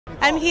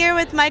I'm here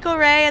with Michael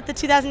Ray at the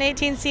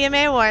 2018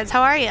 CMA Awards.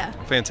 How are you?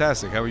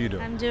 Fantastic. How are you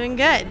doing? I'm doing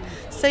good.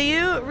 So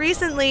you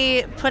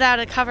recently put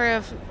out a cover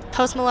of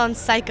Post Malone's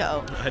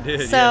Psycho. I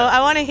did, So yeah. I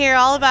want to hear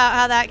all about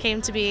how that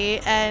came to be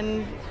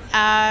and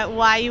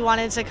why you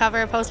wanted to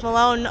cover Post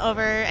Malone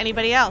over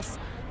anybody else.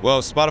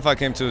 Well, Spotify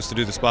came to us to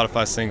do the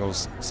Spotify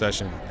singles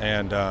session,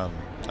 and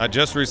I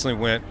just recently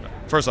went.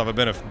 First off, I've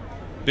been a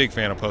big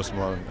fan of Post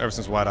Malone ever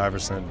since White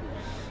Iverson.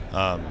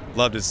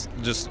 Loved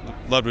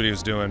what he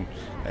was doing,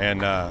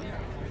 and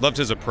loved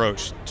his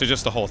approach to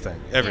just the whole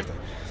thing, everything.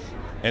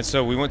 And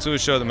so we went to a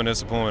show at the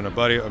Municipal, and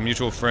a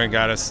mutual friend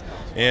got us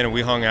in, and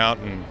we hung out,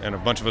 and a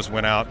bunch of us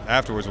went out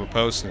afterwards with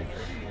Post.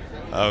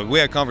 And we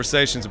had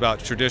conversations about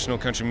traditional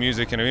country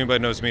music, and if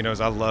anybody knows me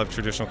knows I love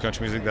traditional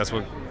country music. That's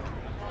what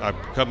I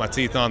cut my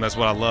teeth on. That's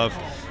what I love.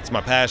 It's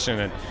my passion.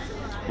 And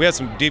we had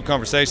some deep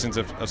conversations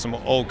of some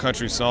old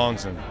country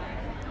songs. And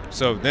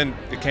so then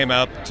it came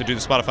out to do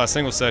the Spotify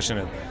single session.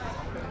 And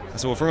I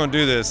said, well, if we're going to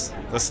do this,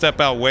 let's step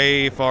out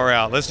way far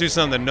out. Let's do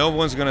something that no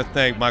one's going to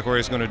think Michael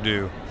Ray's going to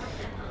do.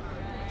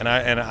 And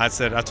I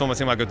told my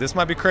team, I go, this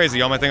might be crazy.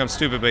 Y'all might think I'm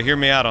stupid, but hear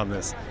me out on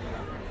this.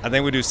 I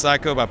think we do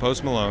Psycho by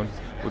Post Malone.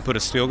 We put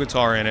a steel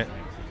guitar in it.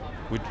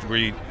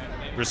 We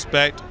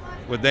respect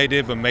what they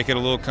did, but make it a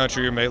little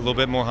countryer, make it a little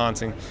bit more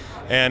haunting.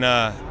 And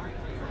I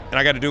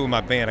got to do it with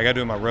my band. I got to do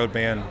it with my road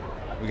band.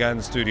 We got in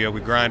the studio. We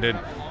grinded,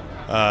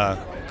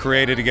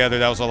 created together.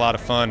 That was a lot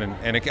of fun,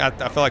 and I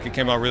felt like it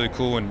came out really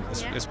cool, and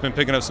it's been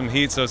picking up some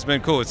heat, so it's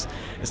been cool. It's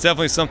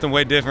definitely something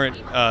way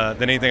different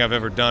than anything I've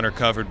ever done or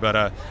covered, but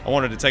I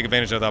wanted to take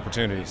advantage of the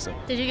opportunity. So.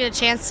 Did you get a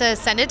chance to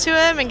send it to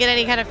him and get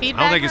any kind of feedback?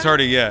 I don't think he's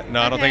heard it yet. No,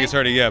 okay. I don't think he's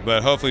heard it yet,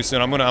 but hopefully soon.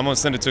 I'm gonna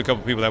send it to a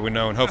couple people that we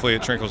know, and hopefully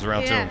it trickles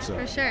around to him. So.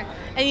 For sure.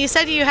 And you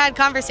said you had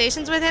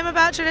conversations with him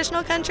about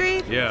traditional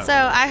country? Yeah. So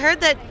I heard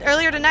that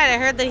earlier tonight, I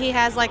heard that he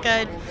has like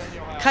a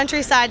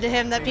countryside to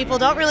him that people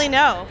don't really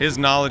know. His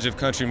knowledge of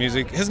country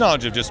music, his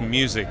knowledge of just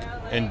music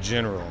in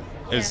general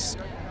is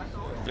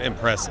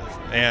impressive.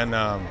 And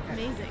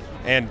amazing.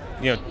 And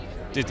you know,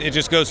 it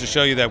just goes to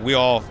show you that we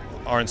all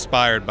are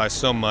inspired by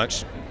so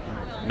much,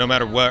 no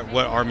matter what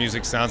our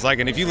music sounds like.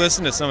 And if you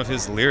listen to some of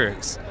his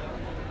lyrics,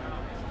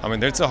 I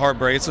mean, it's a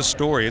heartbreak, it's a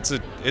story,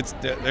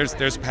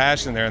 there's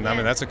passion there, and I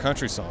mean that's a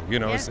country song, you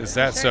know, it's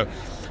that. Sure.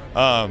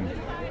 So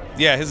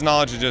yeah, his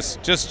knowledge of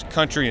just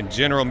country in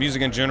general,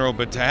 music in general,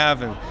 but to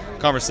have a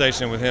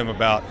conversation with him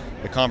about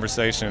the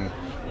conversation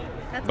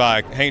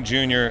by Hank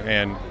Jr.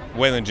 and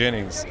Waylon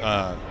Jennings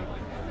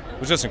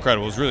was just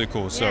incredible. It was really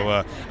cool.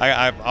 So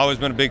I've always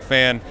been a big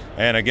fan,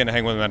 and getting to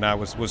hang with him that night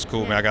was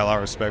cool, man. I got a lot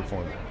of respect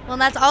for him. Well,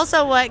 and that's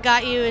also what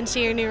got you into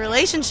your new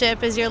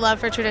relationship, is your love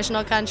for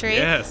traditional country.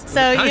 Yes.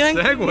 So nice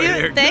segue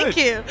there. Thank Good.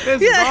 you.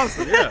 This is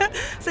awesome. Yeah.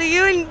 So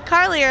you and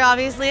Carly are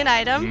obviously an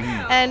item,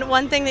 and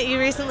one thing that you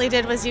recently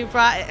did was you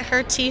brought her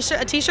a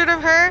T-shirt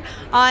of her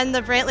on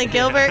the Brantley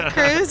Gilbert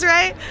cruise,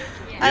 right?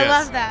 I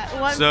love that.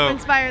 What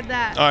inspired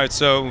that? All right,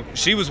 so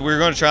we were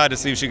going to try to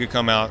see if she could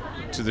come out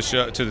to the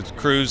show, to the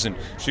cruise, and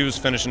she was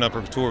finishing up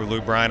her tour with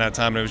Luke Bryan at the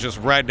time, and it was just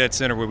right dead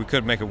center where we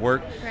couldn't make it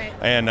work. Right.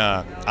 And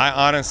I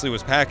honestly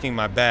was packing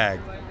my bag,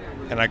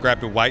 and I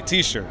grabbed a white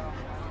T-shirt,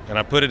 and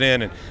I put it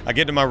in, and I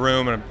get to my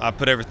room, and I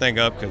put everything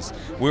up because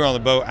we were on the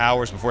boat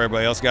hours before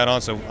everybody else got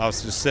on, so I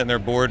was just sitting there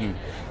bored and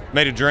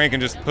made a drink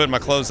and just put my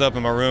clothes up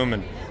in my room,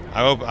 and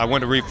I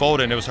went to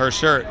refold it, and it was her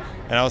shirt,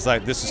 and I was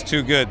like, this is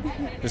too good.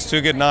 It's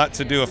too good not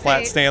to do a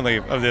flat Stanley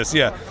of this,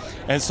 yeah.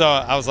 And so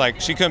I was like,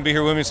 she couldn't be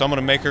here with me, so I'm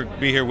going to make her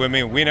be here with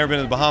me. We never been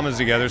to the Bahamas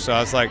together, so I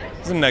was like,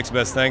 this is the next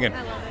best thing.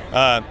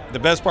 And the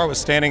best part was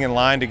standing in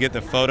line to get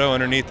the photo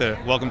underneath the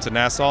Welcome to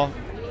Nassau,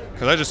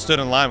 because I just stood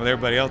in line with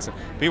everybody else. And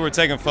people were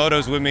taking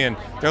photos with me, and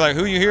they're like,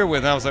 who are you here with?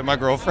 And I was like, my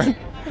girlfriend.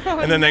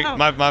 And then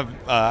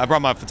I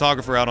brought my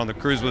photographer out on the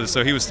cruise with us,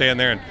 so he was staying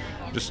there and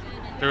just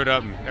threw it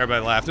up, and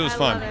everybody laughed. It was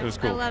fun. It was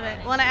cool. I love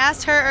it. When I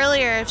asked her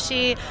earlier if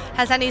she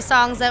has any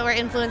songs that were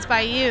influenced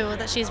by you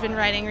that she's been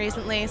writing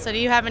recently. So do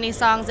you have any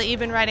songs that you've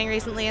been writing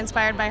recently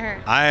inspired by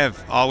her? I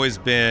have always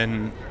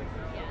been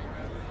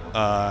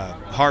a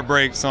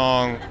heartbreak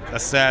song, a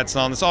sad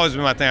song. That's always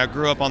been my thing. I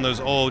grew up on those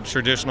old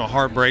traditional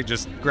heartbreak,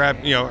 just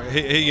hit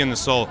you in the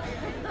soul.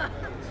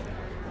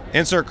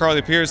 Insert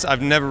Carly Pearce.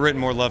 I've never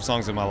written more love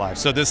songs in my life.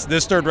 So this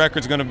third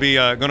record's going to be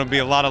a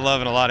lot of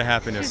love and a lot of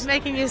happiness. She's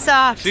making you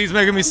soft. She's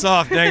making me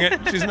soft. Dang it,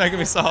 she's making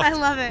me soft. I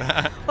love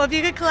it. Well, if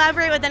you could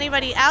collaborate with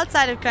anybody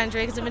outside of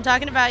country, because I've been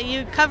talking about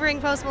you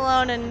covering Post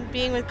Malone and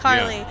being with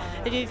Carly.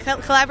 If you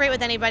collaborate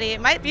with anybody,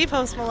 it might be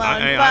Post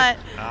Malone. But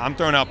I'm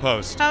throwing out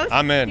Post. Post?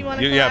 I'm in.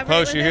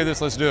 Post. You hear him?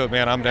 this? Let's do it,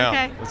 man. I'm down.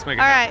 Okay. Let's make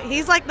it. All right.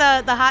 He's like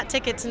the hot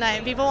ticket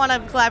tonight. People want to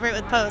collaborate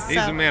with Post. He's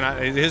a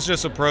man. His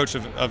just approach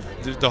of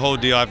the whole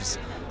deal. I've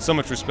so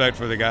much respect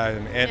for the guy,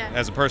 and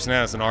as a person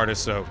and as an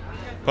artist. So,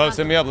 Post,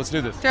 hit me up. Let's do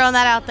this. Throwing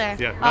that out there.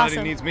 Yeah, not that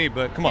he needs me,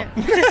 but come on.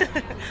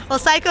 Well,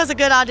 Psycho's a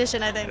good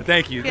audition, I think.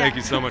 Thank you. Thank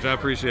you so much. I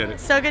appreciate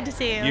it. So good to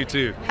see you. You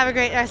too. Have a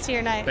great rest of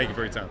your night. Thank you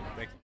for your time.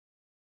 Thank you.